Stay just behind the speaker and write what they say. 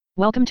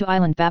Welcome to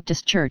Island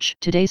Baptist Church.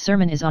 Today's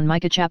sermon is on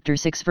Micah chapter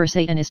 6 verse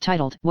 8 and is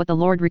titled, What the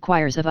Lord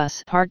Requires of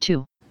Us, Part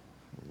 2.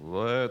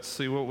 Let's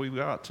see what we've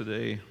got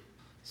today.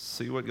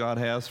 See what God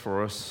has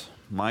for us.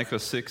 Micah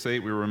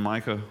 6:8. We were in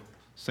Micah,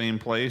 same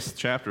place,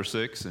 chapter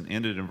 6, and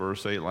ended in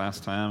verse 8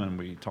 last time, and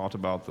we talked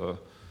about the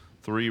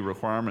three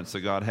requirements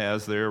that God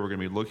has there. We're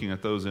going to be looking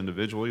at those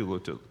individually. We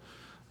looked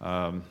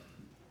at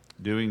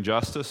doing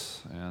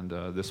justice, and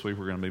this week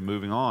we're going to be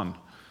moving on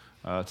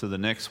to the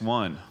next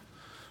one.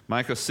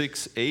 Micah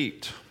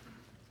 6:8.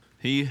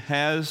 He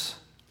has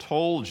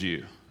told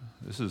you.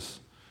 This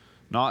is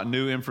not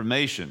new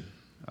information.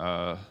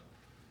 God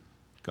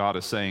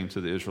is saying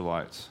to the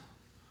Israelites,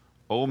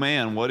 "O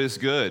man, what is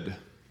good?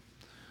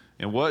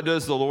 And what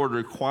does the Lord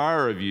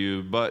require of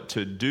you but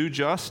to do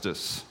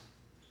justice?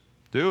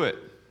 Do it.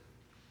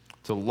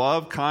 To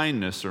love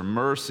kindness or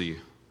mercy,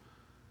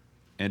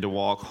 and to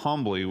walk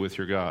humbly with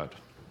your God."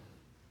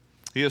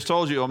 He has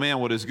told you, "O man,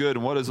 what is good?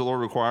 And what does the Lord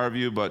require of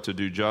you but to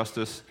do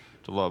justice,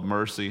 to love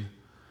mercy,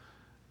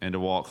 and to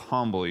walk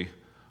humbly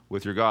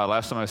with your God."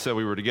 Last time I said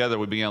we were together,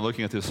 we began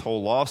looking at this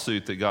whole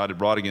lawsuit that God had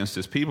brought against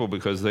his people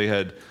because they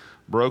had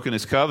broken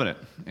his covenant.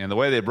 And the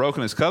way they had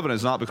broken his covenant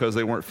is not because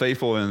they weren't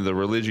faithful in the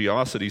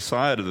religiosity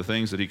side of the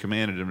things that he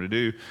commanded them to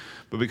do,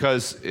 but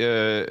because,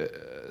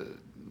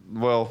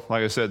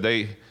 like I said,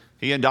 he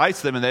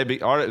indicts them, and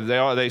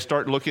they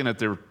start looking at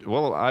their,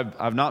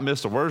 I've not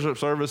missed a worship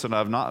service, and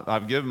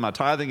I've given my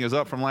tithing is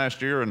up from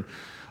last year, and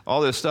all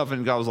this stuff.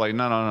 And God was like,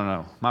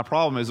 no. My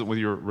problem isn't with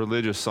your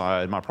religious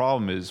side. My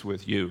problem is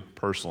with you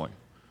personally,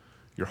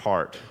 your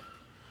heart.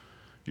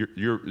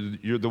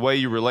 You're the way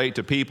you relate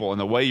to people and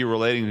the way you're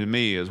relating to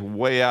me is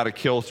way out of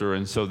kilter.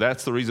 And so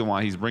that's the reason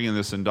why he's bringing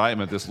this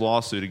indictment, this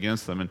lawsuit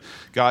against them. And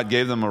God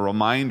gave them a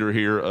reminder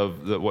here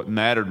of what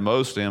mattered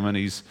most to him,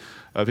 and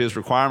of his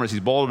requirements.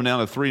 He's boiled them down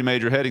to three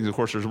major headings. Of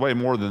course, there's way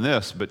more than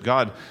this, but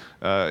God,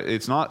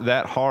 it's not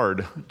that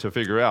hard to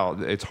figure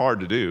out. It's hard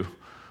to do.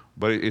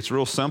 But it's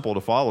real simple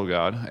to follow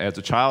God. As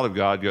a child of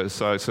God, God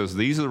says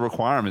these are the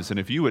requirements. And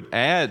if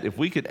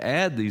we could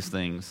add these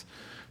things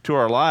to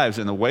our lives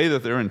in the way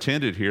that they're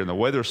intended here and the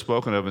way they're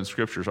spoken of in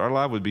Scriptures, our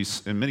life would be,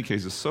 in many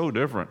cases, so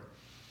different,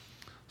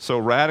 so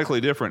radically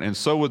different. And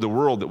so would the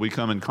world that we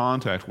come in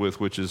contact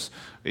with, which is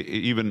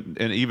an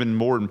even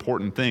more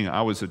important thing,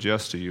 I would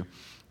suggest to you,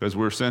 because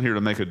we're sent here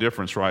to make a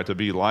difference, right? To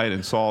be light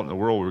and salt in the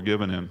world we're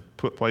given and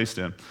placed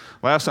in.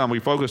 Last time we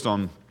focused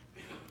on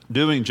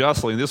doing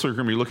justly, and this week we're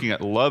going to be looking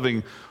at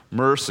loving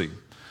mercy.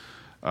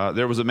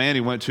 There was a man,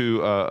 he went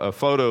to a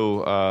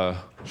photo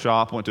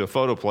shop, went to a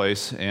photo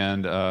place,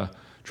 and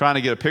trying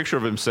to get a picture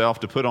of himself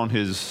to put on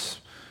his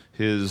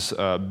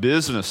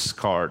business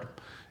card.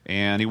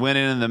 And he went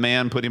in, and the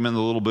man put him in the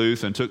little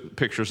booth and took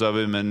pictures of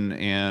him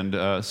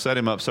and set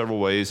him up several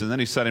ways. And then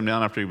he set him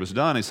down after he was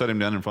done. He set him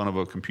down in front of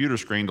a computer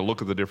screen to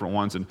look at the different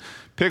ones and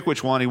pick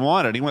which one he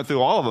wanted. He went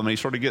through all of them, and he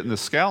started getting this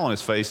scowl on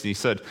his face, and he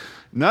said,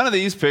 "None of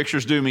these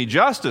pictures do me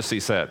justice," he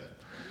said.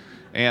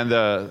 And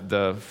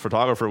the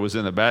photographer was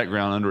in the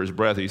background under his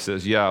breath. He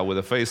says, "Yeah, with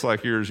a face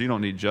like yours, you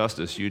don't need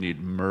justice, you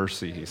need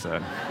mercy," he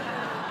said.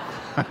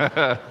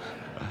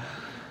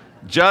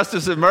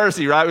 Justice and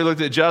mercy, right? We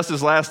looked at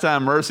justice last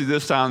time, mercy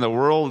this time. The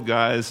world,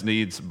 guys,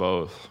 needs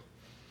both.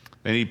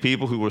 They need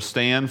people who will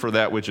stand for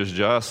that which is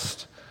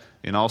just,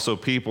 and also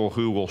people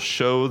who will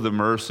show the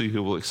mercy,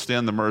 who will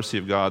extend the mercy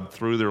of God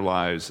through their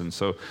lives. And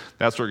so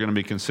that's what we're going to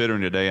be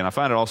considering today. And I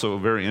find it also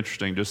very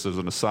interesting, just as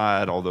an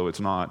aside, although it's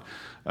not,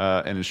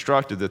 and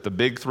instructed that the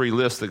big three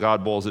lists that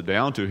God boils it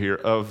down to here,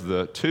 of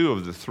the two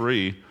of the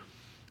three,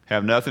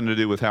 have nothing to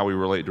do with how we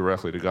relate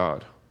directly to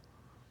God.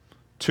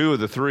 Two of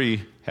the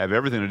three have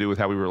everything to do with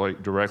how we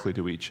relate directly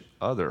to each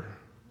other.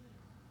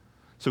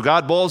 So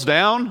God boils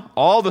down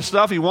all the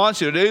stuff he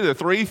wants you to do, the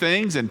three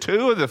things, and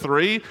two of the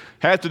three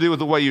have to do with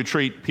the way you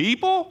treat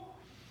people.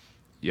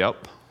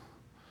 Yep.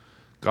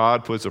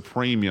 God puts a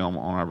premium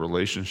on our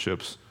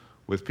relationships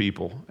with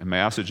people. And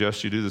may I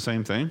suggest you do the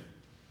same thing?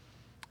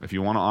 If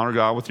you want to honor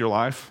God with your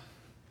life,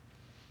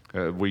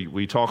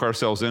 we talk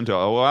ourselves into,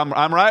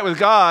 I'm right with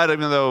God,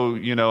 even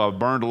though, I've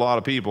burned a lot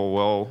of people.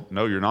 Well,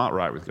 no, you're not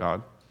right with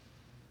God.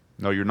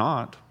 No, you're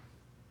not.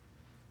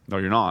 No,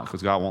 you're not,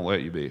 because God won't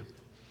let you be.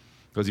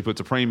 Because he puts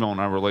a premium on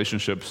our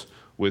relationships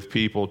with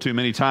people. Too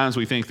many times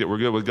we think that we're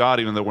good with God,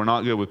 even though we're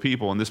not good with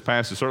people. And this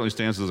passage certainly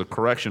stands as a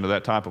correction to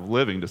that type of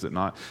living, does it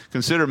not?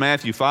 Consider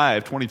Matthew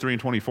 5:23 and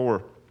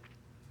 24.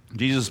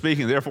 Jesus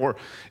speaking, "Therefore,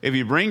 if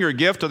you bring your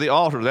gift to the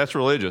altar," that's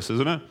religious,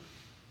 isn't it?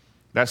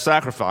 That's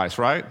sacrifice,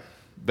 right?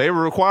 They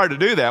were required to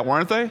do that,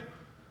 weren't they? It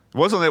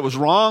wasn't that it was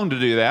wrong to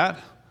do that.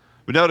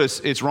 But notice,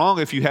 it's wrong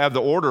if you have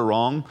the order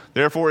wrong.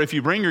 Therefore, if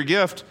you bring your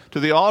gift to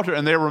the altar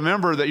and they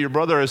remember that your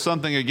brother has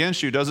something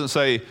against you, it doesn't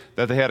say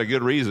that they had a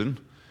good reason.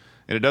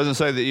 And it doesn't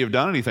say that you've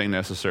done anything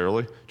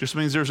necessarily. It just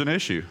means there's an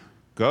issue.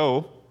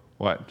 Go,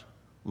 what?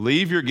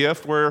 Leave your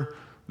gift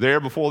there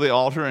before the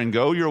altar and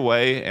go your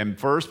way and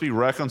first be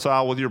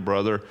reconciled with your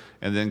brother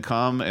and then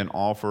come and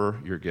offer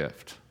your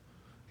gift.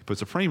 He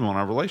puts a premium on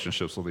our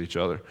relationships with each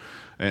other.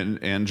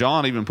 And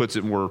John even puts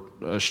it more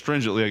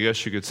stringently, I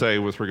guess you could say,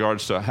 with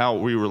regards to how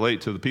we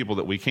relate to the people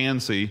that we can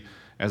see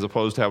as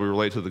opposed to how we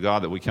relate to the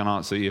God that we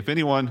cannot see. If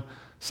anyone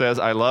says,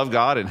 I love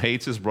God and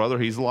hates his brother,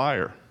 he's a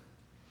liar.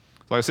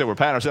 Like I said, we're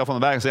patting ourselves on the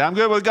back and say, I'm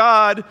good with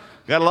God.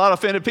 Got a lot of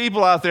offended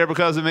people out there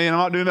because of me, and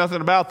I'm not doing nothing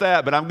about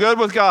that, but I'm good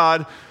with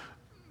God.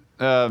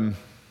 In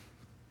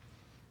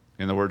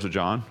the words of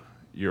John,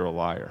 you're a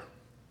liar.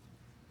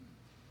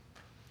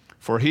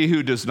 For he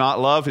who does not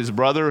love his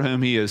brother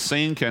whom he has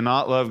seen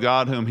cannot love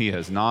God whom he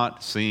has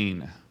not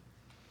seen.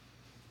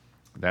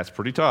 That's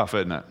pretty tough,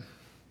 isn't it?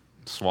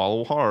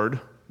 Swallow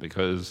hard,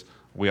 because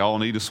we all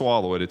need to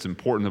swallow it. It's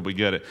important that we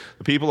get it.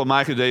 The people of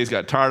Micah days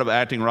got tired of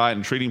acting right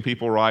and treating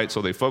people right,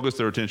 so they focused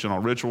their attention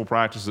on ritual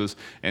practices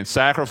and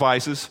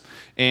sacrifices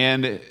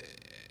and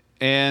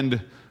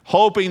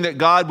hoping that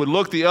God would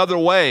look the other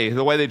way,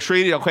 the way they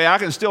treated. Okay, I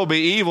can still be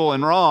evil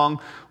and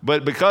wrong,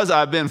 but because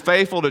I've been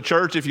faithful to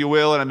church, if you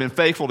will, and I've been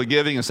faithful to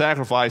giving and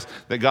sacrifice,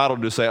 that God will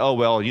just say, oh,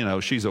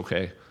 well, she's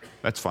okay.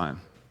 That's fine.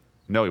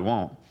 No, he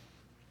won't.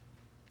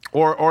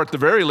 Or at the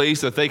very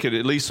least, that they could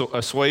at least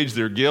assuage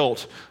their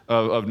guilt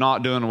of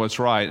not doing what's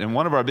right. And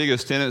one of our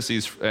biggest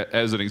tendencies,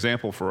 as an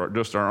example for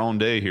just our own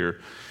day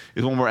here,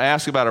 is when we're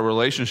asked about a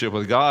relationship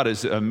with God,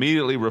 is to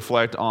immediately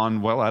reflect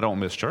on, well, I don't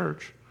miss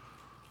church.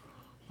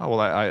 Oh,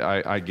 well,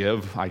 I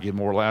give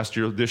more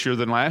this year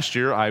than last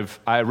year.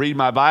 I read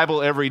my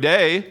Bible every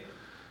day,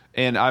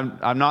 and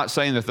I'm not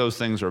saying that those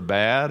things are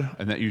bad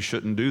and that you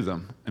shouldn't do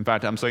them. In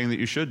fact, I'm saying that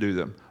you should do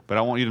them. But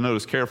I want you to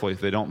notice carefully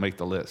if they don't make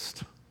the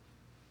list.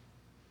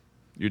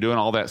 You're doing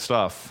all that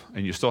stuff,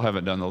 and you still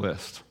haven't done the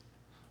list.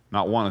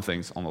 Not one of the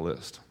things on the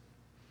list.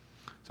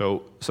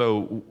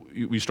 So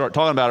you start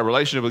talking about a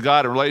relationship with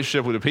God, a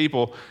relationship with the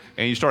people,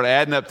 and you start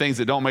adding up things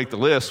that don't make the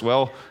list.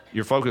 Well,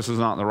 your focus is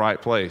not in the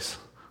right place.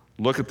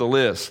 Look at the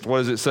list. What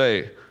does it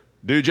say?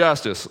 Do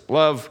justice,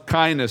 love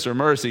kindness or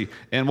mercy,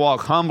 and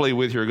walk humbly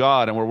with your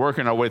God. And we're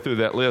working our way through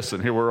that list,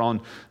 and here we're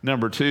on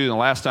number 2. And the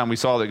last time we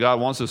saw that God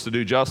wants us to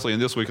do justly,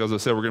 and this week, as I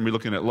said, we're going to be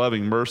looking at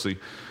loving mercy.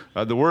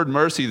 The word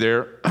mercy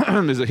there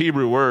is a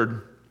Hebrew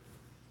word.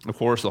 Of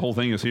course, the whole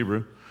thing is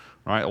Hebrew,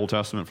 right? Old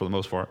Testament for the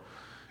most part.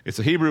 It's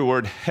a Hebrew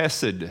word,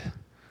 hesed.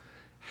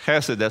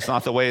 Hesed, that's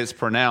not the way it's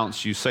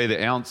pronounced. You say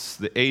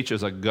the H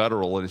is a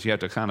guttural, and you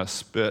have to kind of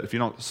spit. If you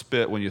don't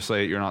spit when you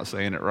say it, you're not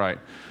saying it right.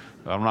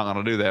 I'm not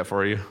going to do that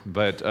for you.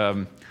 But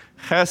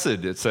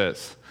hesed, it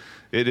says.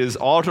 It is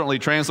alternately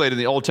translated in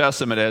the Old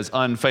Testament as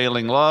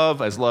unfailing love,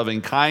 as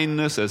loving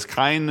kindness, as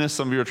kindness.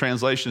 Some of your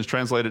translations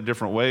translate it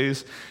different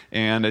ways.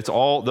 And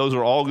those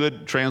are all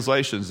good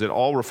translations. It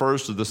all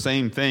refers to the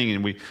same thing.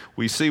 And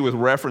we see with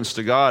reference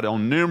to God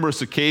on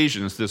numerous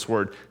occasions this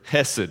word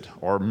hesed,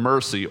 or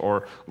mercy,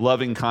 or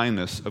loving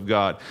kindness of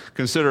God.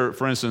 Consider,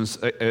 for instance,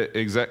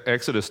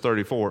 Exodus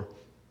 34.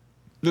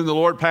 Then the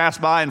Lord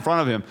passed by in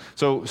front of him.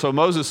 So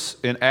Moses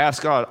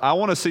asked God, I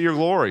want to see your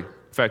glory,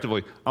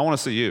 effectively. I want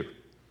to see you.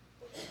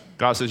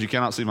 God says, you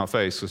cannot see my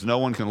face because no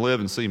one can live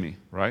and see me,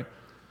 right?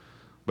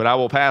 But I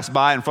will pass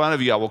by in front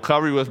of you. I will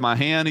cover you with my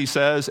hand, he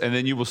says, and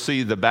then you will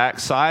see the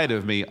backside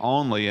of me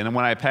only. And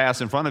when I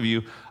pass in front of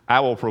you,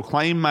 I will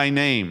proclaim my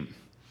name.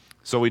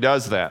 So he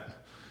does that.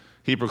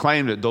 He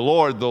proclaimed it, the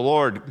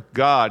Lord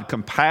God,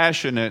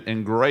 compassionate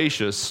and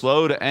gracious,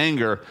 slow to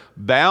anger,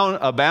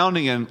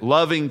 abounding in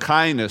loving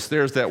kindness.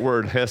 There's that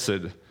word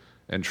hesed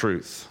and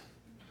truth.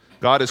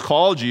 God has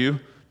called you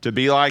to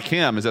be like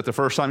him. Is that the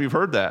first time you've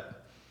heard that?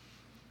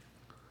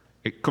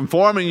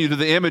 Conforming you to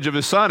the image of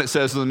his son, it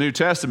says in the New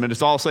Testament.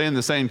 It's all saying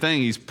the same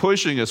thing. He's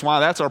pushing us. Why?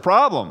 That's our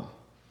problem.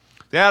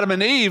 Adam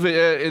and Eve,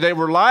 they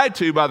were lied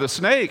to by the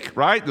snake,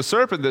 right? The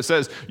serpent that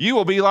says, you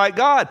will be like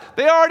God.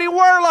 They already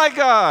were like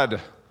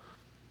God.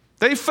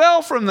 They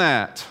fell from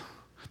that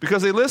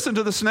because they listened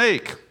to the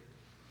snake.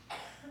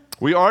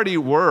 We already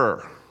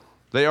were.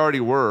 They already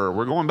were.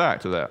 We're going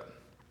back to that.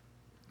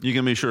 You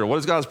can be sure. What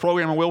is God's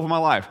program and will for my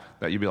life?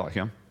 That you be like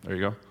him. There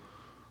you go.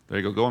 There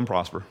you go. Go and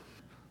prosper.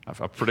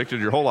 I've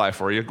predicted your whole life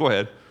for you. Go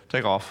ahead.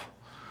 Take off.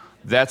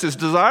 That's his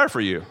desire for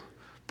you.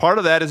 Part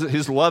of that is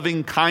his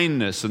loving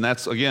kindness, and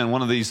that's, again,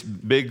 one of these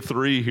big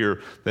 3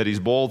 here that he's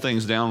boiled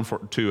things down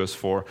to us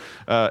for.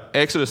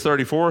 Exodus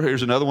 34,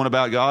 here's another one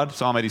about God,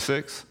 Psalm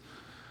 86.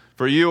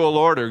 For you, O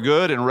Lord, are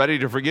good and ready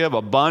to forgive,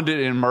 abundant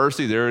in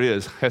mercy. There it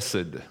is,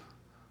 hesed.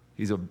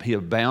 He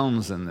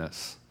abounds in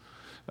this.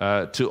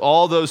 To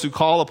all those who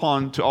call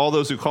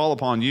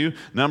upon you,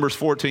 Numbers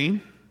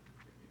 14.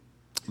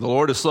 The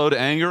Lord is slow to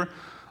anger,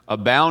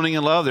 abounding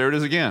in love. There it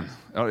is again.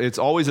 It's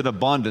always an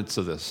abundance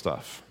of this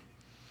stuff.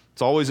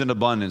 It's always an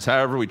abundance.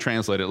 However we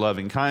translate it,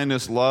 loving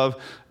kindness,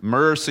 love,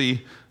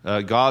 mercy.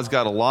 God's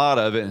got a lot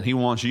of it, and he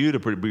wants you to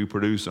be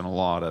producing a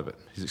lot of it.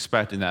 He's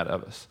expecting that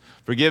of us.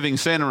 Forgiving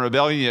sin and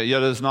rebellion, yet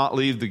does not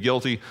leave the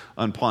guilty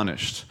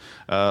unpunished.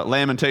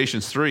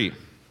 Lamentations 3.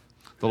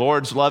 The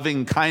Lord's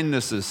loving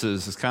kindnesses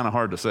is kind of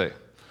hard to say.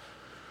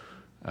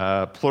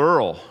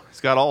 Plural.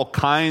 He's got all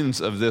kinds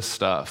of this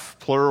stuff.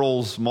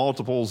 Plurals,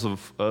 multiples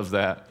of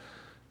that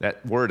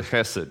word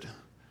hesed.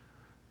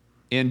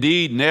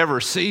 indeed never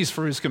cease,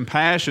 for his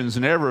compassions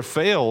never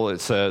fail, it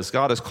says.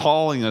 God is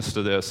calling us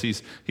to this.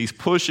 He's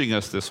pushing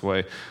us this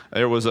way.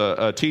 There was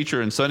a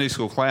teacher in Sunday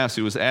school class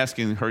who was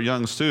asking her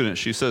young students,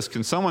 she says,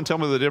 can someone tell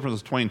me the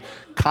difference between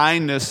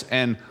kindness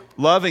and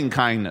loving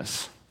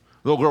kindness?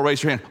 The little girl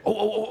raised her hand.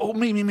 Oh,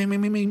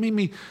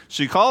 me.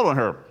 She called on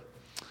her.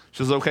 She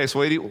says, okay,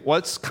 sweetie,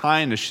 what's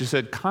kindness? She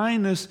said,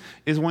 kindness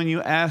is when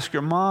you ask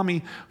your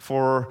mommy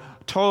for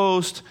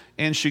toast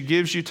and she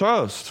gives you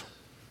toast.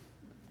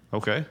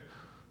 Okay.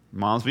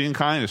 Mom's being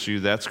kind to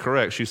you. That's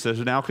correct. She says,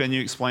 now can you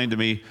explain to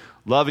me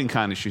loving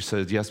kindness? She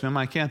says, yes, ma'am,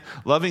 I can.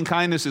 Loving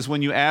kindness is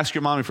when you ask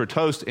your mommy for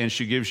toast and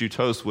she gives you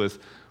toast with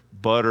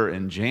butter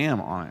and jam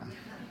on it.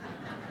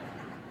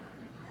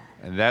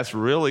 And that's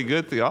really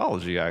good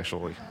theology,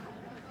 actually.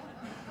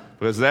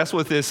 Because that's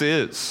what this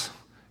is.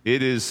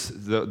 It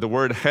is the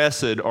word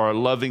hesed, or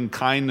loving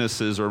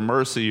kindnesses, or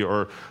mercy,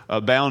 or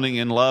abounding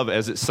in love,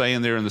 as it's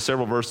saying there in the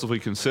several verses we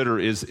consider,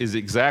 is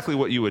exactly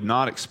what you would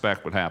not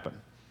expect would happen.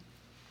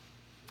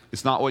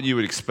 It's not what you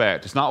would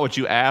expect. It's not what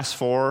you asked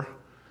for,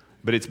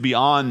 but it's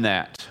beyond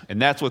that. And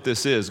that's what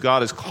this is.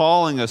 God is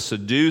calling us to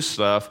do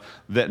stuff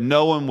that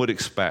no one would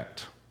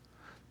expect.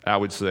 I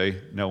would say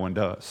no one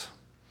does.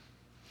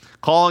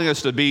 Calling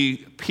us to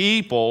be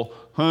people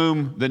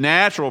whom the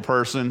natural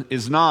person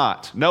is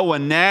not. No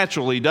one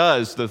naturally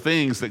does the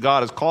things that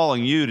God is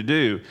calling you to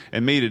do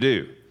and me to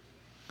do.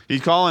 He's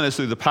calling us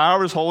through the power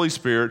of his Holy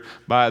Spirit,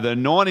 by the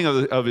anointing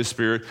of his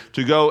Spirit,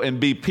 to go and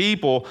be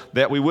people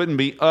that we wouldn't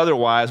be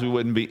otherwise, we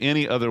wouldn't be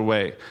any other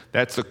way.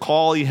 That's the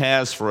call he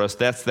has for us.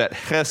 That's that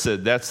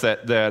hesed. That's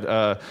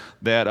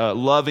that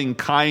loving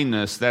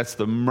kindness. That's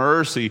the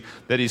mercy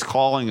that he's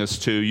calling us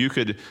to. You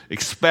could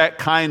expect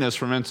kindness,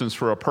 for instance,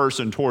 for a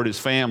person toward his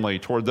family,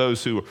 toward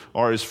those who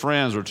are his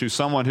friends, or to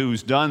someone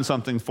who's done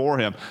something for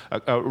him.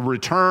 A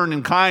return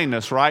in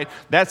kindness, right?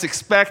 That's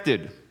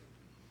expected.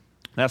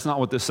 That's not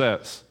what this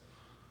says.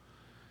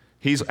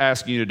 He's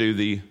asking you to do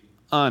the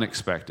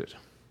unexpected.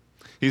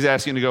 He's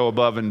asking you to go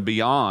above and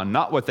beyond,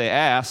 not what they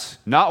ask,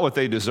 not what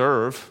they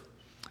deserve,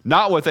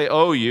 not what they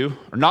owe you,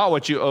 or not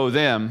what you owe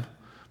them,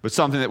 but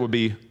something that would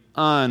be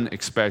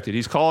unexpected.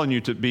 He's calling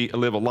you to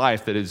live a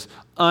life that is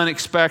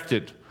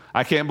unexpected.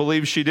 I can't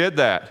believe she did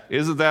that.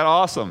 Isn't that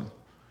awesome?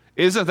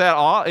 Isn't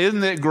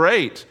it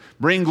great?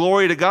 Bring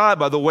glory to God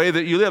by the way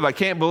that you live. I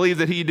can't believe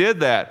that he did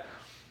that.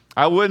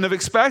 I wouldn't have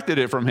expected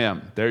it from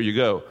him. There you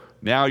go.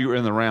 Now you're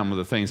in the realm of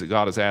the things that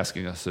God is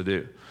asking us to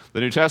do.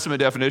 The New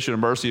Testament definition of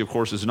mercy, of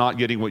course, is not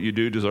getting what you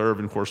do deserve.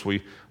 And, of course,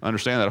 we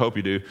understand that. I hope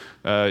you do.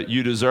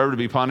 You deserve to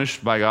be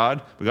punished by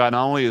God. But God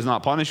not only is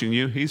not punishing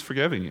you, he's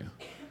forgiving you.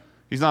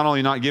 He's not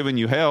only not giving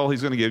you hell,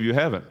 he's going to give you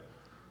heaven.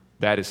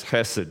 That is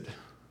hesed.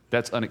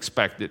 That's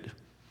unexpected.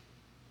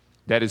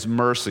 That is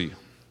mercy.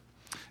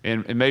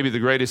 And maybe the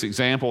greatest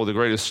example, the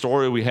greatest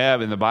story we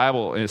have in the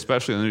Bible, and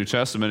especially in the New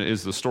Testament,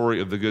 is the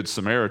story of the Good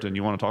Samaritan.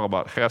 You want to talk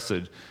about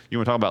hesed. You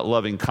want to talk about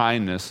loving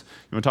kindness.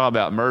 You want to talk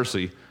about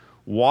mercy.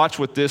 Watch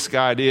what this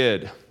guy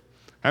did.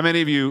 How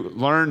many of you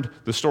learned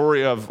the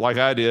story of, like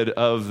I did,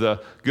 of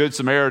the Good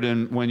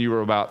Samaritan when you were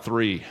about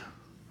 3?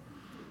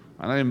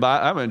 I've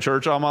been in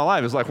church all my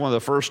life. It's like one of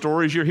the first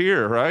stories you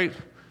hear, right?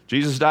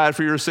 Jesus died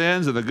for your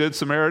sins, and the Good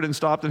Samaritan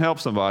stopped and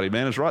helped somebody.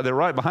 Man, it's right. They're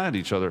right behind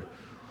each other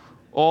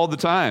all the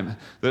time.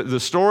 The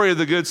story of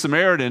the Good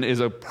Samaritan is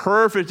a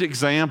perfect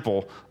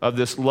example of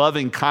this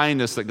loving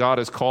kindness that God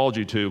has called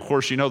you to. Of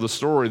course, you know the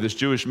story. This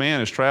Jewish man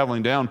is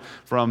traveling down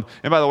from,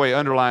 and by the way,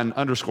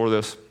 underscore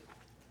this.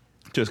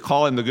 Just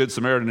call him the Good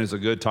Samaritan is a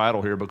good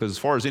title here, because as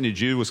far as any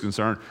Jew was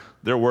concerned,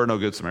 there were no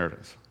Good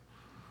Samaritans.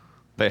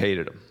 They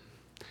hated him.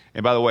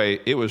 And by the way,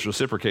 it was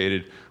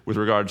reciprocated with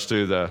regards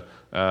to the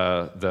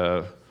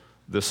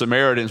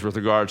Samaritans with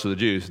regards to the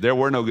Jews. There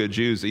were no good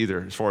Jews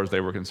either, as far as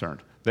they were concerned.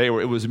 It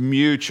was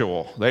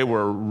mutual. They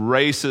were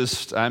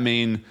racist,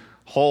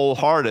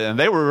 wholehearted, and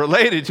they were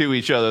related to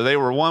each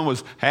other. One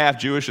was half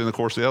Jewish, and of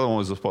course the other one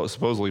was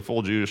supposedly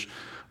full Jewish,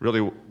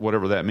 really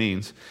whatever that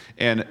means.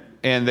 And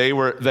they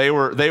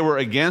were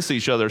against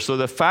each other. So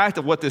the fact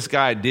of what this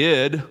guy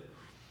did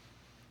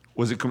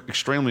was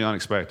extremely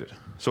unexpected.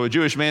 So a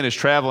Jewish man is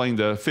traveling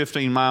the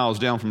 15 miles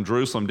down from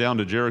Jerusalem down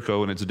to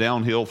Jericho, and it's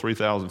downhill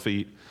 3,000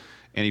 feet,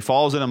 and he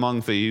falls in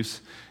among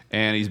thieves.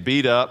 And he's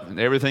beat up,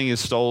 and everything is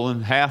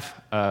stolen, half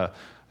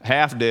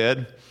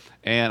dead.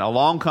 And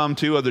along come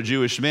 2 other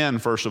Jewish men,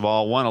 first of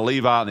all, one a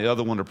Levite and the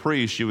other one a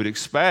priest. You would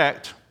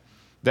expect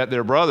that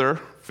their brother,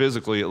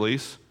 physically at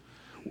least,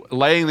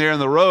 laying there in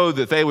the road,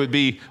 that they would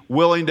be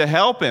willing to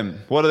help him.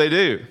 What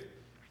do?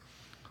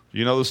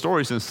 You know the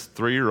story since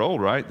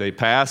 3-year-old, right? They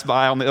pass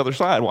by on the other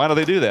side. Why do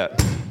they do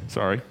that?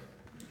 Sorry.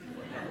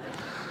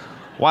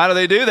 Why do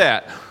they do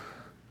that?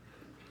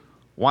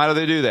 Why do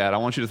they do that? I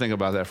want you to think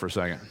about that for a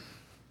second.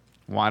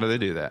 Why do they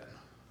do that?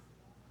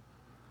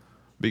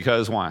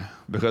 Because why?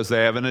 Because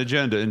they have an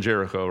agenda in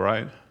Jericho,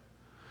 right?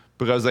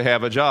 Because they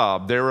have a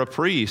job. They're a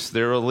priest.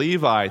 They're a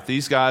Levite.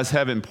 These guys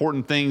have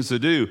important things to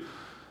do.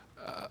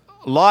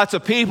 Lots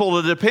of people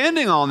are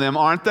depending on them,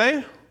 aren't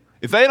they?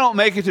 If they don't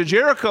make it to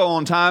Jericho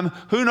on time,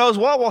 who knows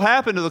what will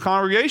happen to the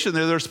congregation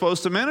that they're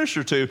supposed to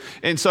minister to.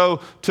 And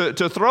so to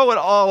throw it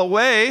all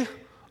away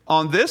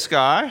on this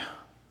guy,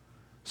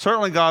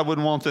 certainly God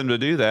wouldn't want them to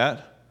do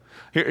that.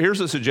 Here's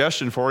a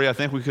suggestion for you. I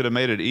think we could have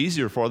made it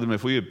easier for them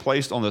if we had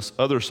placed on this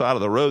other side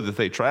of the road that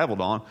they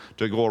traveled on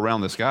to go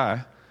around this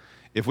guy.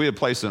 If we had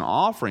placed an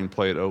offering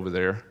plate over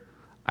there,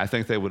 I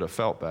think they would have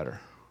felt better.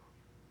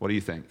 What do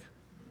you think?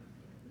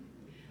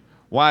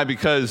 Why?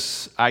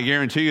 Because I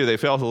guarantee you they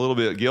felt a little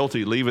bit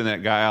guilty leaving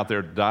that guy out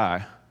there to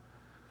die.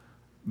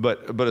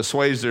 But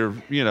assuage their,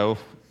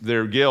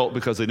 their guilt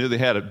because they knew they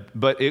had it.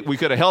 But we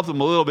could have helped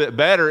them a little bit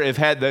better if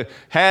had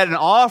an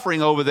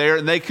offering over there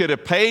and they could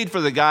have paid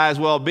for the guy's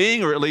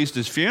well-being or at least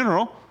his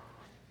funeral.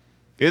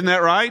 Isn't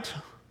that right?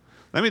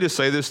 Let me just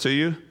say this to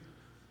you.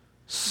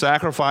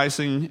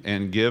 Sacrificing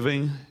and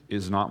giving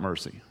is not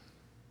mercy.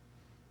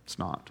 It's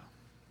not.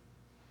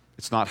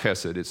 It's not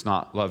chesed. It's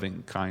not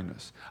loving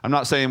kindness. I'm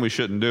not saying we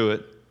shouldn't do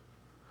it.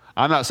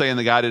 I'm not saying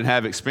the guy didn't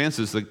have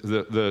expenses.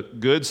 The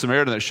good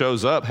Samaritan that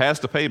shows up has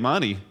to pay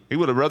money. He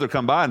would have rather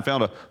come by and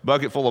found a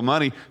bucket full of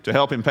money to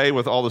help him pay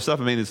with all the stuff.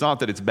 I mean, it's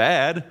not that it's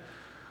bad,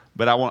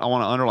 but I want to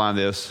underline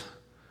this.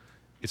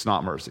 It's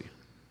not mercy.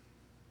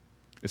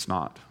 It's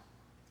not.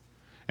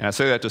 And I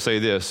say that to say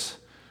this.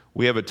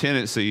 We have a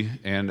tendency,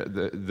 and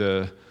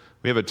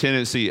we have a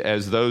tendency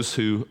as those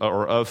who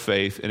are of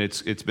faith, and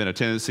it's been a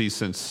tendency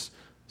since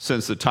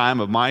the time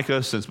of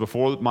Micah, since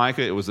before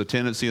Micah. It was a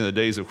tendency in the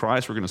days of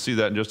Christ. We're going to see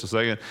that in just a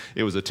second.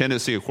 It was a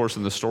tendency, of course,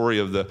 in the story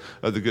of the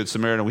Good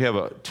Samaritan. We have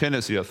a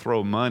tendency to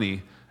throw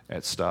money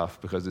at stuff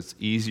because it's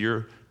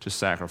easier to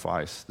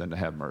sacrifice than to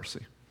have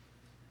mercy.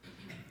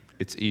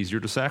 It's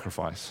easier to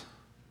sacrifice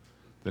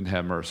than to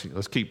have mercy.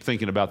 Let's keep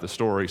thinking about the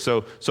story.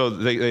 So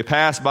they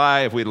passed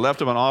by. If we'd left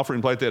them an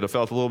offering plate, they'd have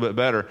felt a little bit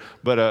better.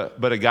 But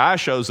a guy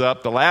shows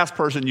up. The last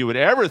person you would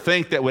ever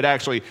think that would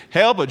actually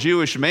help a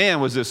Jewish man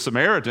was this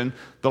Samaritan,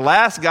 the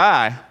last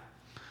guy.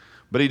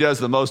 But he does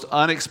the most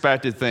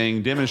unexpected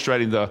thing,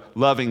 demonstrating the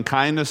loving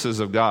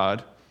kindnesses of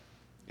God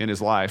in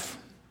his life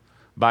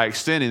by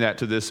extending that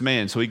to this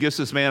man. So he gets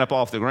this man up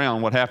off the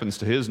ground. What happens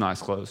to his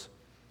nice clothes?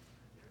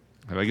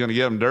 Are they going to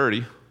get them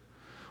dirty?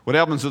 What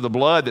happens to the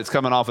blood that's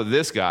coming off of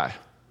this guy?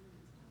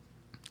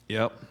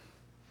 Yep.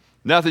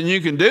 Nothing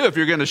you can do if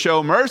you're going to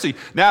show mercy.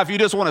 Now, if you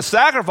just want to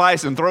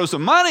sacrifice and throw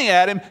some money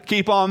at him,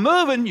 keep on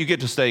moving, you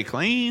get to stay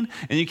clean,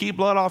 and you keep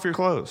blood off your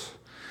clothes.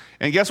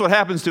 And guess what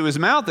happens to his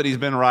mount that he's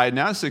been riding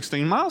now?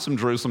 16 miles from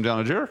Jerusalem down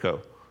to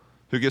Jericho.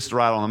 Who gets to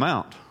ride on the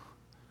mount?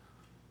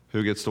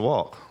 Who gets to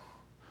walk?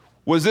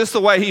 Was this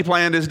the way he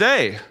planned his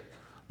day?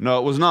 No,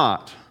 it was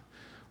not.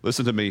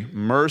 Listen to me.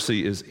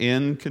 Mercy is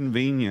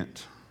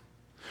inconvenient.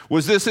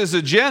 Was this his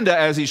agenda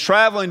as he's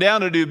traveling down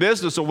to do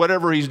business or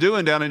whatever he's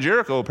doing down in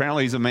Jericho?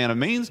 Apparently he's a man of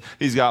means.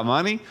 He's got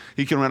money.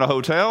 He can rent a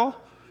hotel.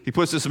 He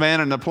puts this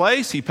man in a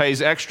place. He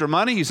pays extra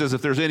money. He says,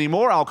 if there's any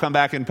more, I'll come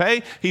back and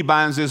pay. He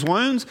binds his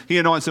wounds. He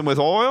anoints him with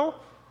oil.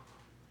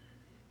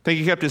 Think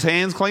he kept his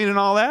hands clean and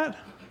all that?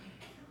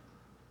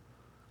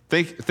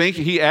 Think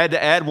he had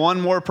to add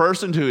one more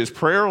person to his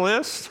prayer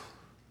list?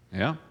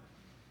 Yeah.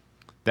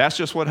 That's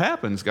just what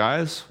happens,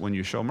 guys, when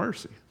you show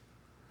mercy.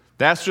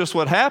 That's just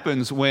what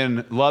happens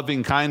when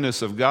loving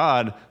kindness of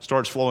God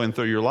starts flowing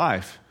through your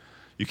life.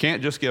 You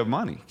can't just give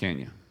money, can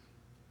you?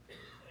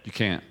 You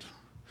can't.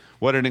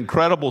 What an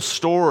incredible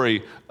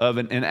story of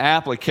an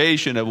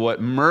application of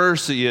what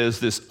mercy is,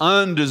 this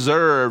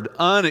undeserved,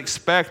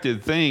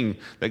 unexpected thing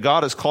that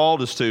God has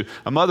called us to.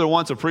 A mother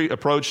once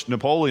approached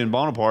Napoleon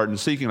Bonaparte and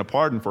seeking a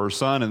pardon for her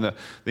son, and the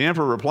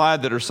emperor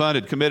replied that her son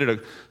had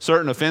committed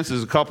certain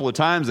offenses a couple of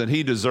times and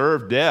he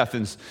deserved death.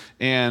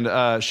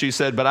 And she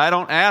said, but I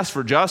don't ask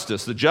for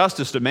justice. The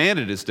justice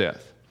demanded his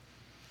death.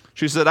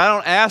 She said, I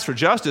don't ask for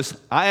justice.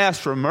 I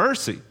ask for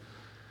mercy.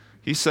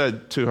 He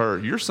said to her,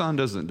 your son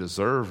doesn't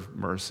deserve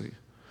mercy.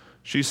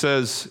 She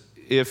says,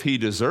 if he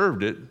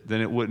deserved it,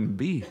 then it wouldn't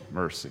be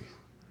mercy.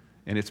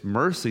 And it's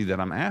mercy that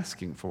I'm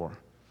asking for.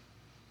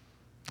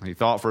 He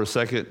thought for a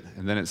second,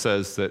 and then it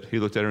says that he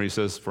looked at her and he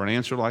says, for an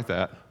answer like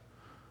that,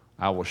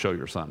 I will show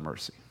your son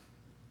mercy.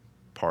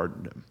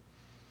 Pardon him.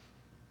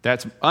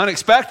 That's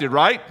unexpected,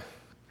 right?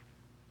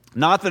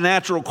 Not the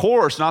natural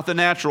course, not the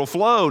natural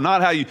flow,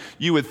 not how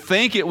you would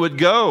think it would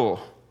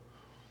go.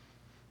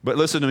 But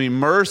listen to me,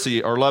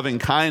 mercy or loving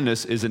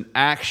kindness is an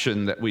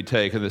action that we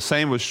take. And the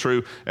same was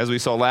true as we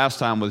saw last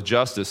time with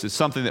justice. It's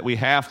something that we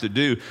have to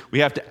do. We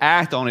have to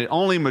act on it. It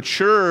only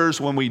matures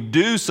when we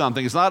do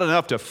something. It's not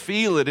enough to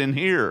feel it in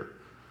here.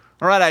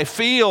 All right, I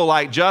feel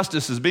like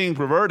justice is being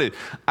perverted.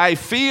 I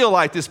feel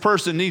like this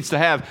person needs to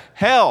have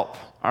help.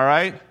 All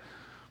right?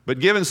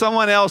 But giving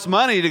someone else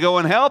money to go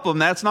and help them,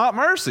 that's not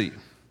mercy.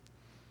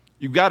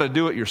 You've got to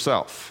do it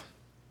yourself.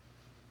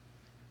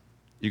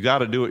 You've got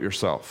to do it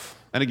yourself.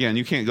 And again,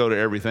 you can't go to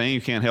everything.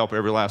 You can't help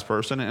every last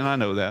person, and I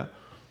know that.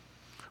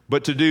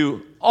 But to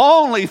do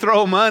only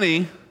throw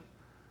money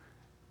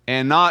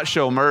and not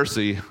show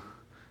mercy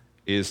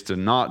is to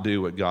not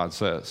do what God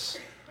says.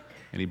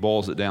 And he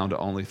boils it down to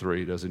only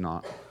three, does he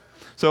not?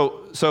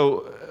 So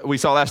we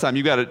saw last time,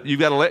 you've got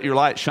to let your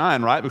light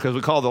shine, right? Because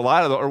we call the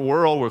light of the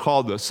world, we're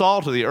called the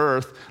salt of the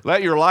earth.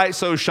 Let your light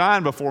so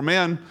shine before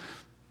men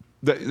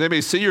that they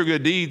may see your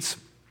good deeds,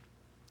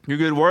 your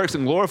good works,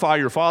 and glorify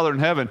your Father in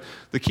heaven.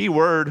 The key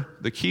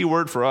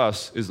word for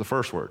us is the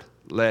first word,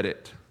 let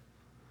it.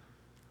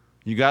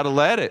 You got to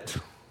let it.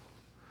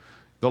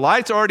 The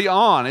light's already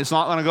on. It's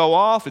not going to go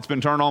off. It's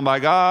been turned on by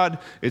God.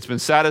 It's been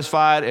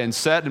satisfied and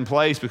set in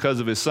place because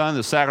of his Son,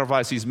 the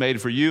sacrifice he's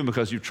made for you, and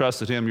because you've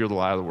trusted him, you're the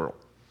light of the world.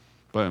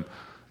 Boom.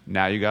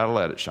 Now you got to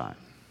let it shine.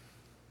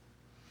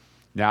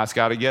 Now it's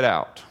got to get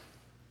out.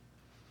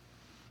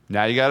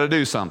 Now you got to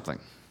do something.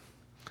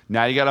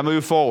 Now you got to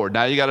move forward.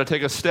 Now you got to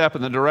take a step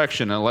in the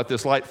direction and let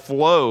this light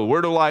flow.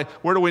 Where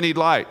do we need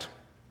light?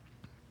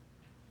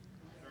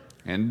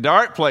 In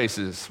dark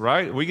places,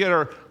 right? We get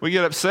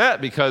upset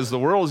because the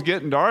world's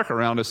getting dark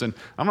around us. And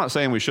I'm not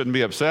saying we shouldn't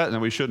be upset and that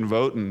we shouldn't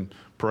vote and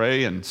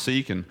pray and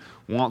seek and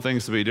want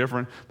things to be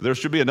different. But there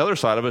should be another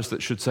side of us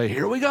that should say,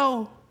 here we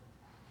go.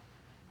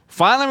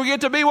 Finally, we get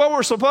to be what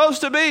we're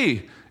supposed to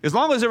be. As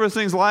long as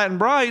everything's light and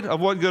bright, of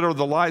what good are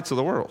the lights of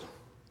the world?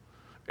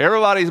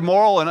 Everybody's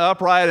moral and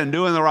upright and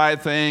doing the right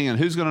thing, and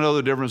who's going to know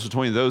the difference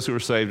between those who are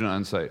saved and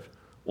unsaved?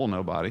 Well,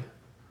 nobody.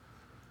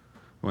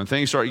 When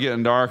things start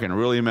getting dark and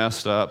really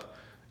messed up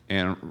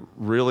and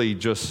really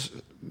just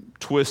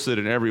twisted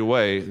in every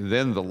way,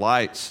 then the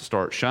lights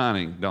start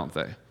shining, don't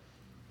they?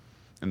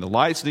 And the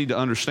lights need to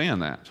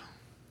understand that.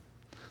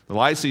 The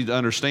lights need to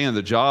understand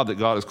the job that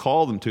God has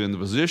called them to and the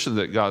position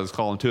that God has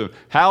called them to.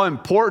 How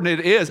important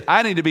it is.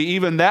 I need to be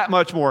even that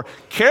much more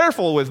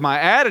careful with my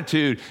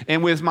attitude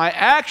and with my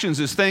actions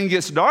as things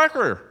get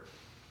darker,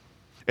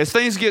 as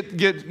things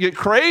get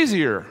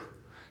crazier.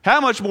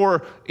 How much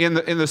more in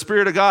the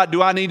Spirit of God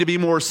do I need to be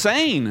more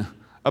sane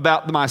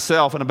about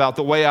myself and about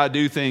the way I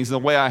do things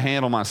and the way I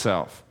handle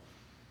myself?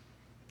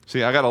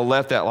 See, I got to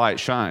let that light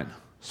shine,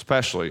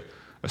 especially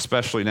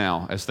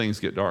now as things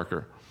get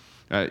darker.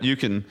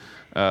 Again,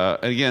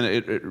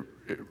 it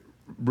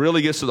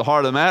really gets to the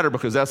heart of the matter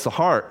because that's the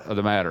heart of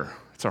the matter.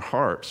 It's our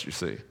hearts, you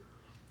see.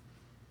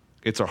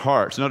 It's our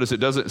hearts. Notice it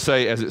doesn't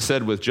say, as it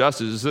said with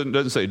justice, it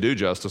doesn't say do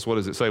justice. What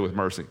does it say with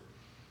mercy?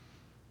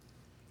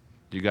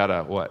 You got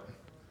to what?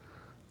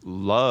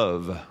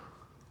 Love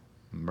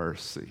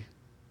mercy.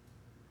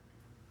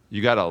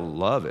 You got to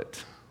love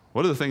it.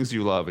 What are the things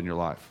you love in your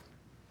life?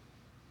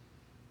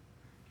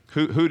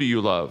 Who do you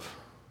love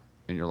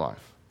in your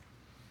life?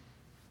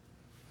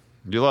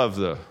 You love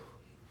the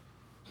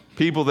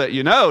people that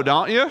you know,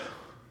 don't you?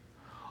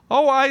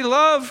 Oh, I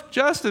love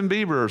Justin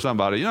Bieber or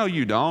somebody. No,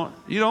 you don't.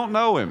 You don't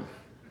know him.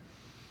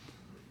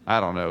 I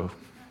don't know.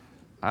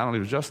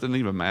 Does Justin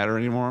even matter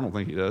anymore? I don't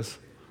think he does.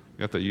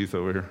 Got the youth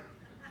over here.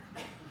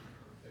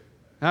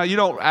 Now,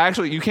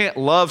 you can't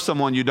love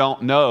someone you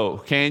don't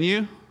know, can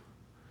you?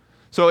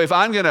 So if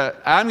I'm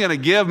gonna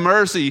give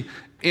mercy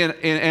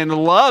and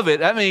love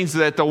it, that means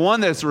that the one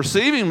that's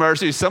receiving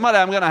mercy is somebody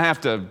I'm gonna have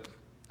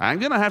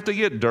to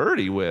get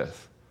dirty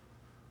with.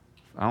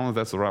 I don't know if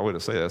that's the right way to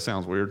say that. That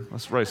sounds weird.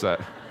 Let's erase that.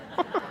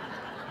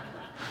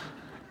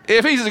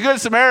 If he's a good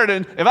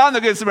Samaritan, if I'm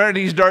the good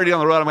Samaritan, he's dirty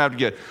on the road, I'm going to have to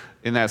get,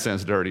 in that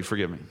sense, dirty.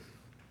 Forgive me.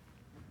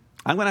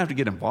 I'm going to have to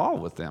get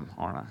involved with them,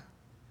 aren't I?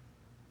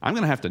 I'm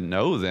going to have to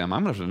know them.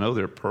 I'm going to have to know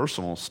their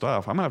personal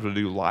stuff. I'm going to have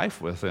to do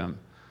life with them.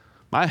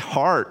 My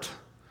heart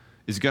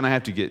is going to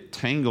have to get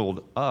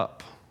tangled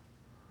up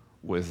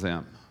with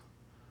them,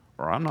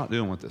 or I'm not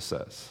doing what this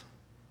says.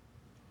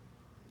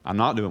 I'm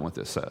not doing what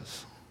this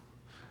says.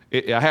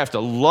 I have to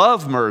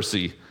love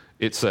mercy,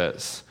 it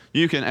says.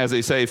 You can, as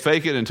they say,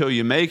 fake it until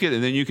you make it,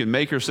 and then you can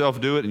make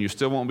yourself do it, and you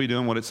still won't be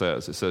doing what it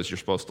says. It says you're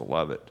supposed to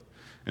love it.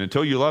 And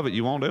until you love it,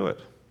 you won't do it.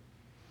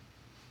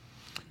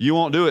 You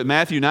won't do it.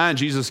 Matthew 9,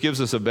 Jesus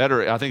gives us a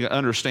better, I think,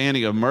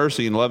 understanding of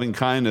mercy and loving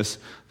kindness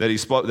that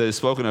is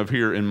spoken of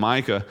here in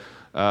Micah,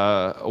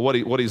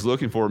 what he's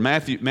looking for.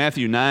 Matthew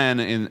 9,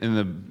 in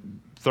the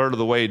third of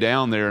the way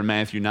down there in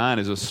Matthew 9,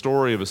 is a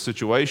story of a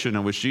situation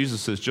in which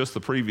Jesus has just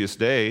the previous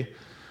day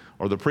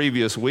or the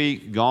previous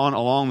week gone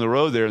along the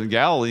road there in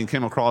Galilee and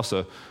came across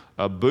a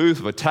booth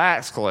of a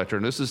tax collector.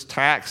 And this is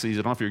tax season.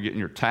 I don't know if you're getting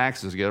your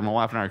taxes together. My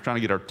wife and I are trying to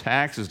get our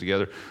taxes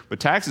together. But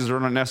taxes are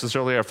not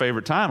necessarily our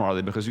favorite time, are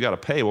they? Because you got to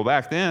pay. Well,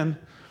 back then,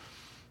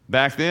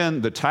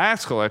 the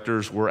tax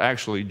collectors were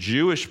actually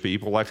Jewish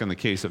people, like in the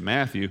case of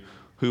Matthew,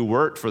 who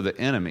worked for the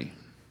enemy. You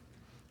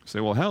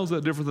say, well, how is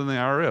that different than the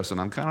IRS? And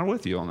I'm kind of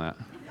with you on that.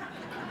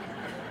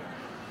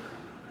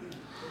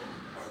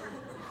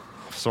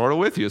 Sort of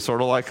with you.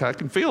 Sort of like I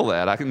can feel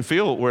that. I can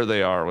feel where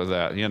they are with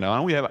that. You know,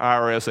 and we have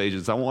IRS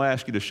agents. I won't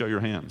ask you to show your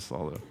hands,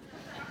 although.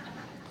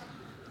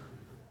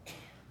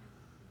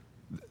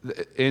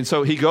 And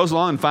so he goes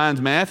along and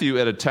finds Matthew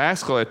at a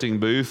tax collecting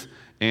booth,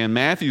 and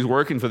Matthew's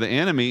working for the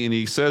enemy, and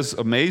he says,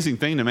 amazing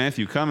thing to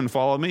Matthew, come and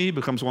follow me. He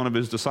becomes one of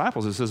his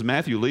disciples. It says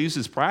Matthew leaves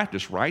his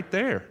practice right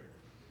there.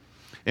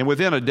 And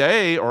within a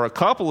day or a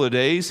couple of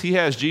days, he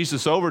has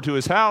Jesus over to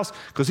his house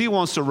because he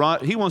wants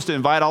to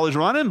invite all his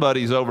running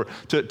buddies over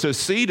to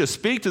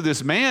speak to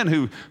this man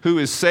who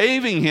is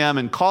saving him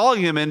and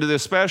calling him into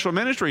this special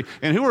ministry.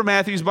 And who are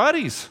Matthew's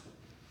buddies?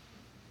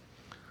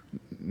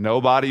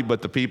 Nobody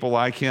but the people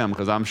like him,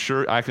 because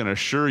I can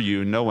assure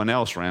you no one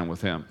else ran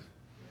with him.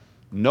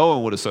 No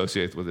one would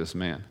associate with this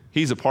man.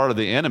 He's a part of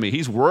the enemy.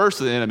 He's worse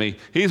than the enemy.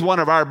 He's one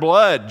of our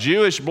blood,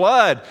 Jewish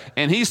blood,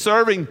 and he's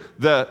serving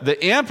the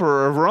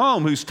emperor of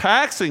Rome who's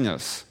taxing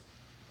us,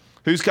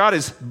 who's got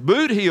his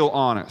boot heel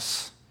on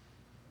us.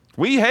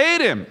 We hate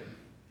him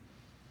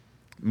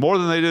more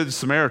than they did the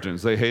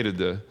Samaritans. They hated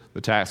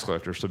the tax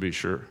collectors, to be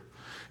sure.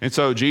 And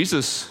so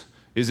Jesus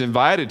is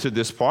invited to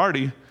this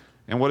party,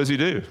 and what does he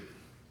do?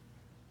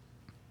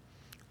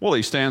 Well,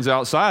 he stands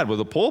outside with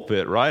a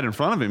pulpit right in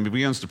front of him. He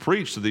begins to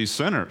preach to these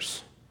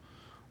sinners.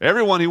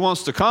 Everyone who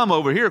wants to come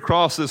over here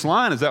cross this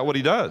line. Is that what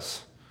he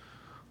does?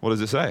 What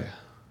does it say?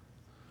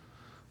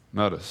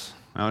 Notice.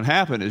 Now, what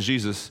happened is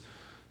Jesus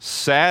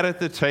sat at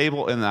the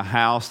table in the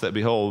house that,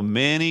 behold,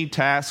 many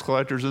tax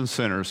collectors and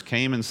sinners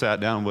came and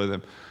sat down with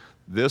him.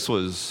 This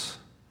was,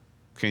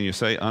 can you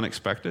say,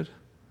 unexpected?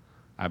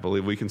 I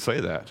believe we can say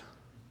that.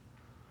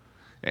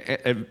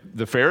 And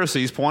the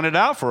Pharisees pointed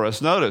out for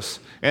us, notice.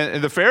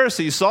 And the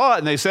Pharisees saw it,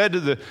 and they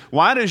said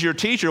why does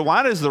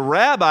the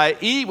rabbi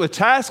eat with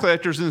tax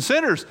collectors and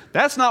sinners?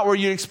 That's not where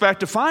you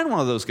expect to find one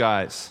of those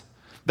guys.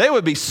 They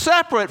would be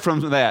separate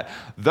from that.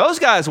 Those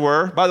guys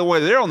were, by the way,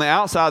 they're on the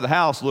outside of the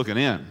house looking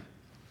in.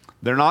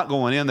 They're not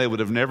going in. They would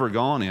have never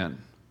gone in.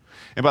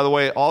 And by the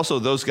way, also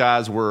those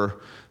guys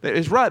were,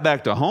 it's right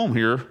back to home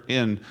here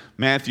in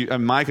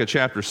Micah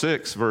chapter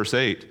 6, verse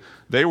 8.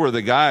 They were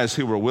the guys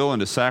who were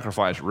willing to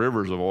sacrifice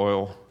rivers of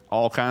oil,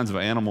 all kinds of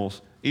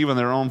animals, even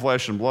their own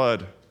flesh and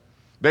blood.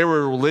 They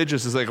were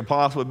religious as they could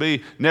possibly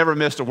be, never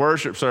missed a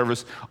worship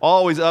service,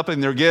 always upping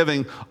their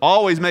giving,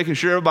 always making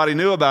sure everybody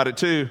knew about it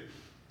too.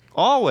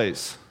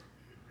 Always.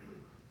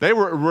 They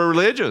were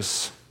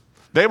religious.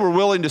 They were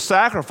willing to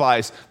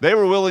sacrifice. They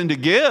were willing to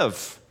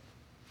give.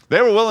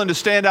 They were willing to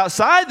stand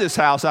outside this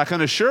house, I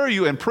can assure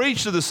you, and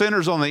preach to the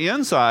sinners on the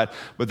inside,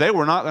 but they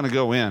were not going to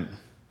go in.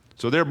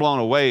 So they're blown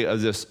away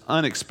of this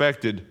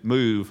unexpected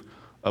move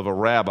of a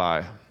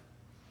rabbi,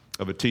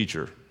 of a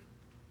teacher.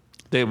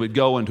 They would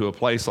go into a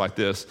place like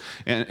this.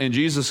 And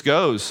Jesus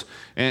goes,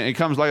 and it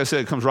comes, like I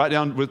said, it comes right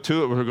down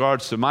to it with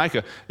regards to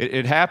Micah.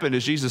 It happened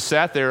as Jesus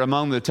sat there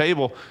among the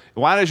table.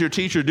 Why does your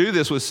teacher do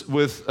this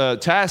with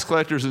tax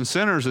collectors and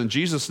sinners? And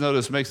Jesus,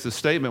 notice, makes the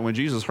statement, when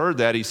Jesus heard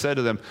that, he said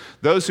to them,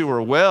 those who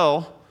are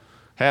well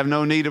have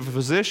no need of a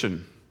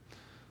physician,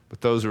 but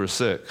those who are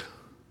sick.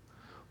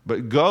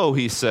 But go,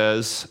 he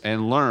says,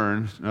 and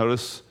learn.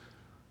 Notice,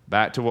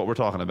 back to what we're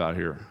talking about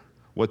here.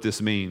 What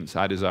this means.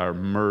 I desire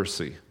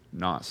mercy,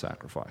 not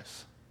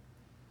sacrifice.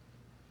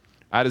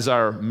 I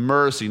desire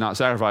mercy, not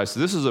sacrifice.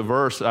 This is a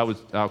verse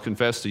I'll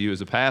confess to you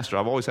as a pastor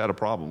I've always had a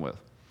problem with,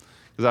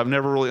 because I've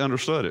never really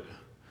understood it.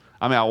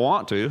 I mean, I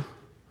want to,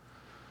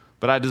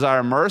 but I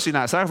desire mercy,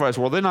 not sacrifice.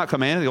 Were they not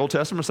commanded in the Old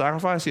Testament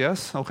sacrifice?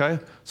 Yes, okay.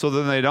 So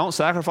then they don't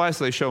sacrifice,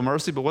 they show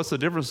mercy, but what's the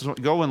difference?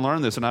 Go and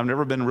learn this, and I've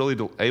never been really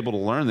able to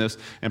learn this.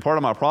 And part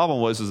of my problem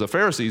was the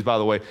Pharisees, by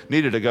the way,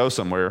 needed to go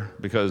somewhere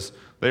because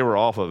they were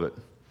off of it.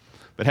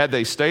 But had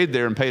they stayed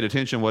there and paid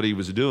attention to what he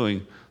was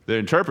doing, the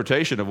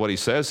interpretation of what he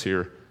says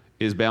here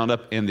is bound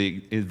up in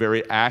the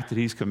very act that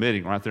he's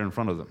committing right there in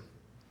front of them.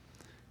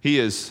 He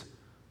is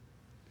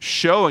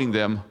showing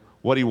them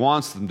what he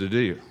wants them to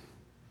do.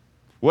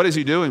 What is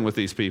he doing with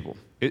these people?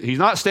 He's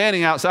not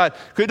standing outside.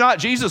 Could not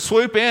Jesus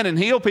swoop in and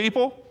heal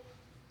people?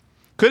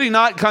 Could he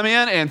not come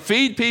in and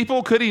feed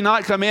people? Could he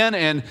not come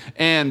in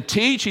and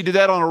teach? He did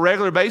that on a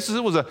regular basis.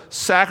 It was a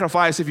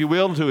sacrifice, if you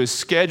will, to his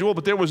schedule,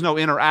 but there was no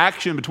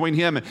interaction between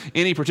him and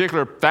any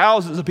particular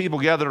thousands of people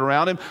gathered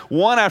around him,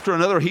 one after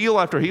another, heal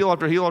after heal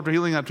after heal after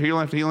healing after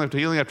healing after healing after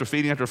healing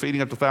after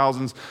feeding after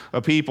thousands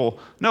of people.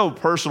 No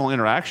personal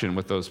interaction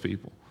with those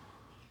people.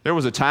 There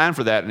was a time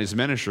for that in his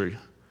ministry.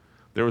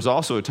 There was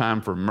also a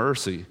time for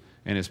mercy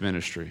in his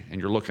ministry, and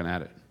you're looking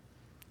at it.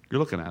 You're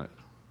looking at it.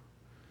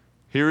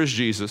 Here is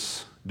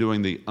Jesus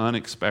doing the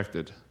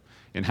unexpected.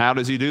 And how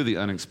does he do the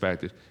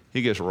unexpected?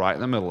 He gets right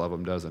in the middle of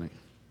them, doesn't he?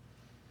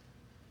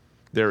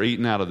 They're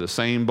eating out of the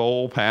same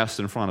bowl passed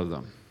in front of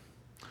them.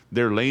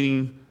 They're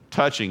leaning,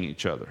 touching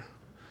each other.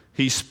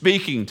 He's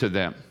speaking to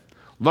them,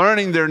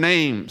 learning their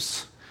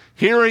names,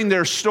 hearing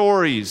their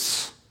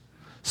stories,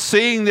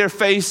 seeing their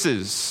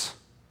faces,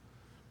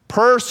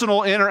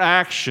 personal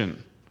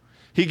interaction.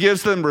 He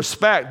gives them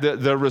respect,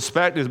 the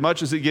respect as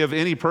much as he gives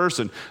any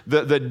person,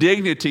 the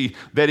dignity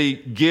that he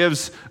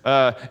gives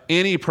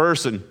any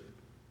person.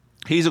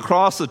 He's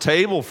across the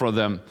table from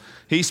them.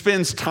 He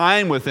spends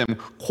time with them,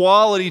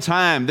 quality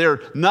time.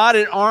 They're not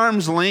at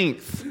arm's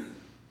length.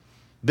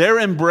 They're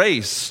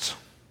embraced.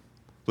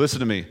 Listen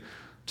to me.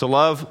 To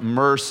love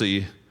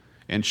mercy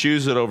and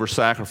choose it over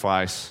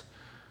sacrifice,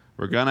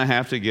 we're going to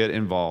have to get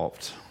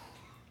involved.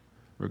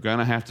 We're going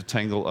to have to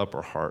tangle up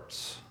our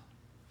hearts.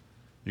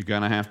 You're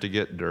going to have to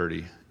get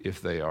dirty if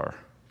they are.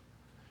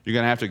 You're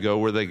going to have to go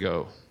where they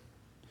go.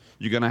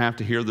 You're going to have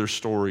to hear their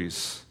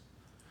stories.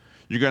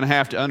 You're going to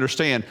have to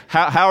understand,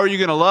 how are you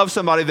going to love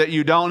somebody that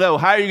you don't know?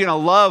 How are you going to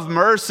love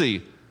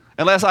mercy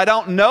unless I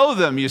don't know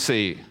them, you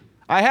see?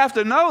 I have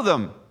to know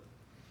them.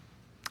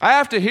 I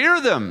have to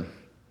hear them.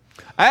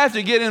 I have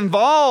to get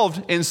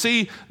involved and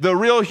see the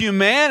real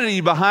humanity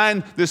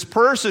behind this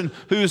person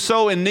who's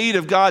so in need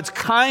of God's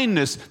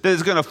kindness that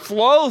is going to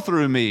flow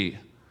through me.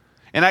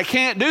 And I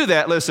can't do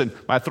that, listen,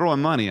 by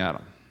throwing money at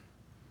them.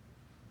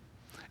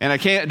 And I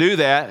can't do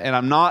that, and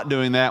I'm not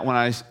doing that when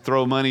I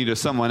throw money to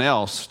someone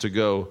else to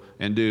go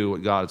and do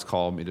what God's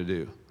called me to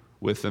do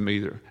with them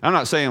either. I'm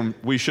not saying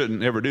we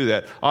shouldn't ever do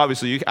that.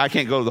 Obviously, I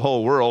can't go to the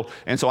whole world,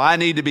 and so I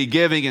need to be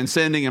giving and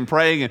sending and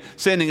praying and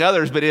sending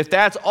others. But if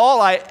that's all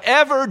I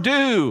ever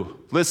do,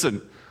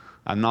 listen,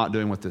 I'm not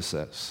doing what this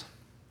says.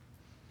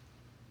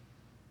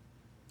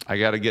 I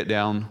got to get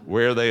down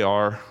where they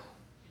are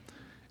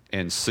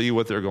and see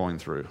what they're going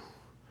through,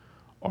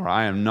 or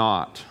I'm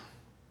not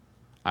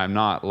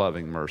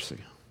loving mercy.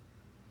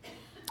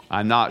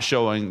 I'm not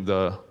showing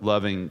the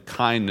loving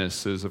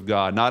kindnesses of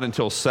God. Not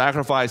until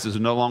sacrifice is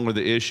no longer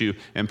the issue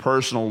and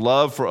personal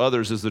love for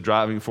others is the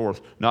driving force.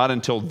 Not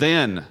until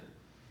then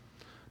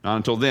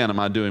am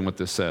I doing what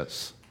this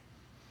says.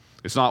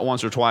 It's not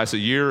once or twice a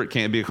year. It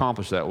can't be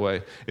accomplished that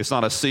way. It's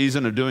not a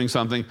season of doing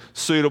something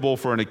suitable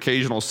for an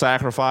occasional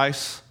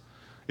sacrifice.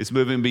 It's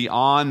moving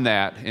beyond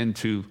that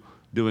into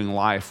doing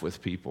life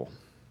with people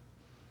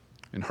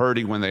and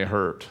hurting when they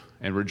hurt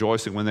and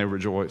rejoicing when they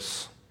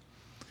rejoice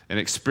and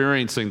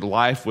experiencing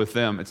life with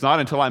them. It's not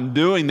until I'm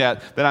doing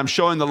that I'm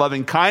showing the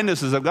loving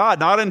kindnesses of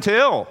God. Not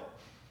until.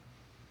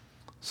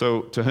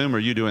 So to whom are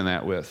you doing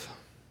that with?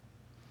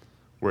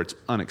 Where it's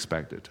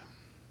unexpected.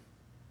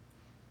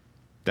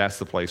 That's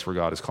the place where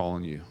God is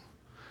calling you.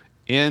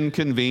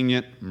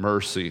 Inconvenient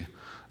mercy.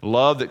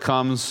 Love that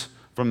comes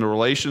from the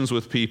relations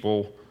with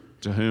people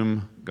to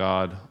whom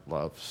God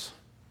loves.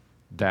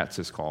 That's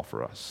his call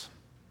for us.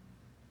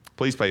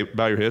 Please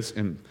bow your heads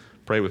and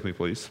pray with me,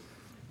 please.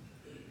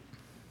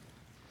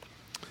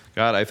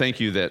 God, I thank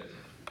you that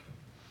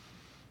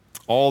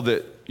all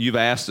that you've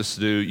asked us to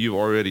do, you've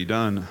already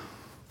done.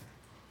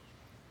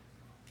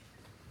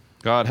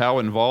 God, how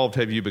involved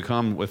have you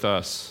become with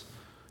us?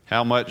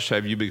 How much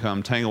have you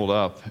become tangled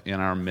up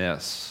in our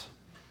mess?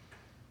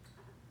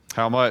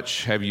 How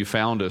much have you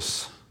found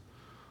us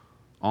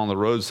on the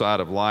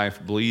roadside of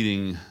life,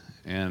 bleeding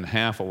and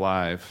half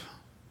alive,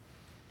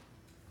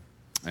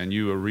 and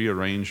you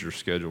rearranged your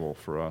schedule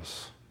for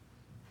us?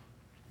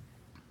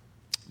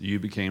 You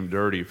became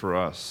dirty for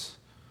us.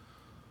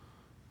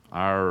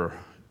 Our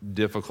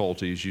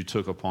difficulties you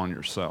took upon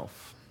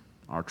yourself.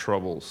 Our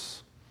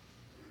troubles,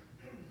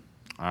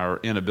 our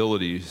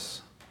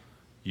inabilities,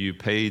 you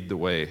paid the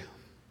way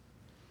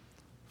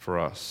for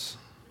us.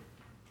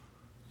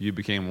 You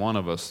became one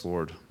of us,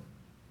 Lord,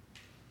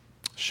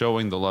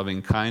 showing the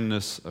loving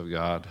kindness of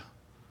God,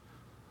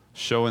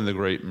 showing the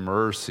great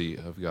mercy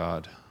of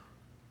God.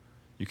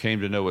 You came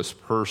to know us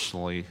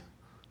personally,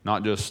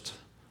 not just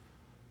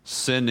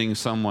sending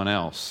someone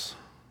else.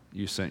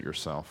 You sent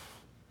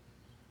yourself.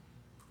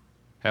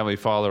 Heavenly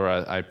Father,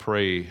 I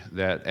pray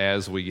that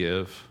as we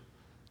give,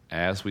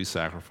 as we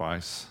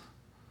sacrifice,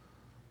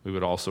 we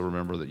would also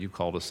remember that you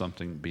called us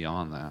something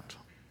beyond that,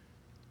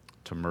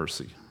 to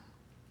mercy,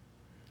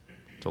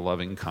 to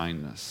loving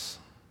kindness,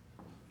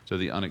 to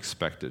the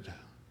unexpected.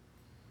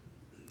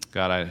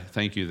 God, I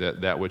thank you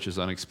that that which is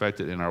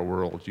unexpected in our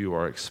world, you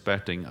are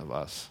expecting of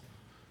us.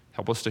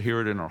 Help us to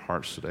hear it in our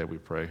hearts today, we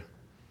pray.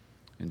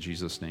 In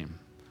Jesus' name,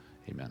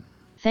 amen.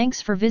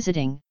 Thanks for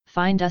visiting.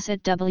 Find us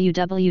at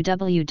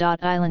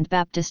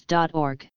www.islandbaptist.org.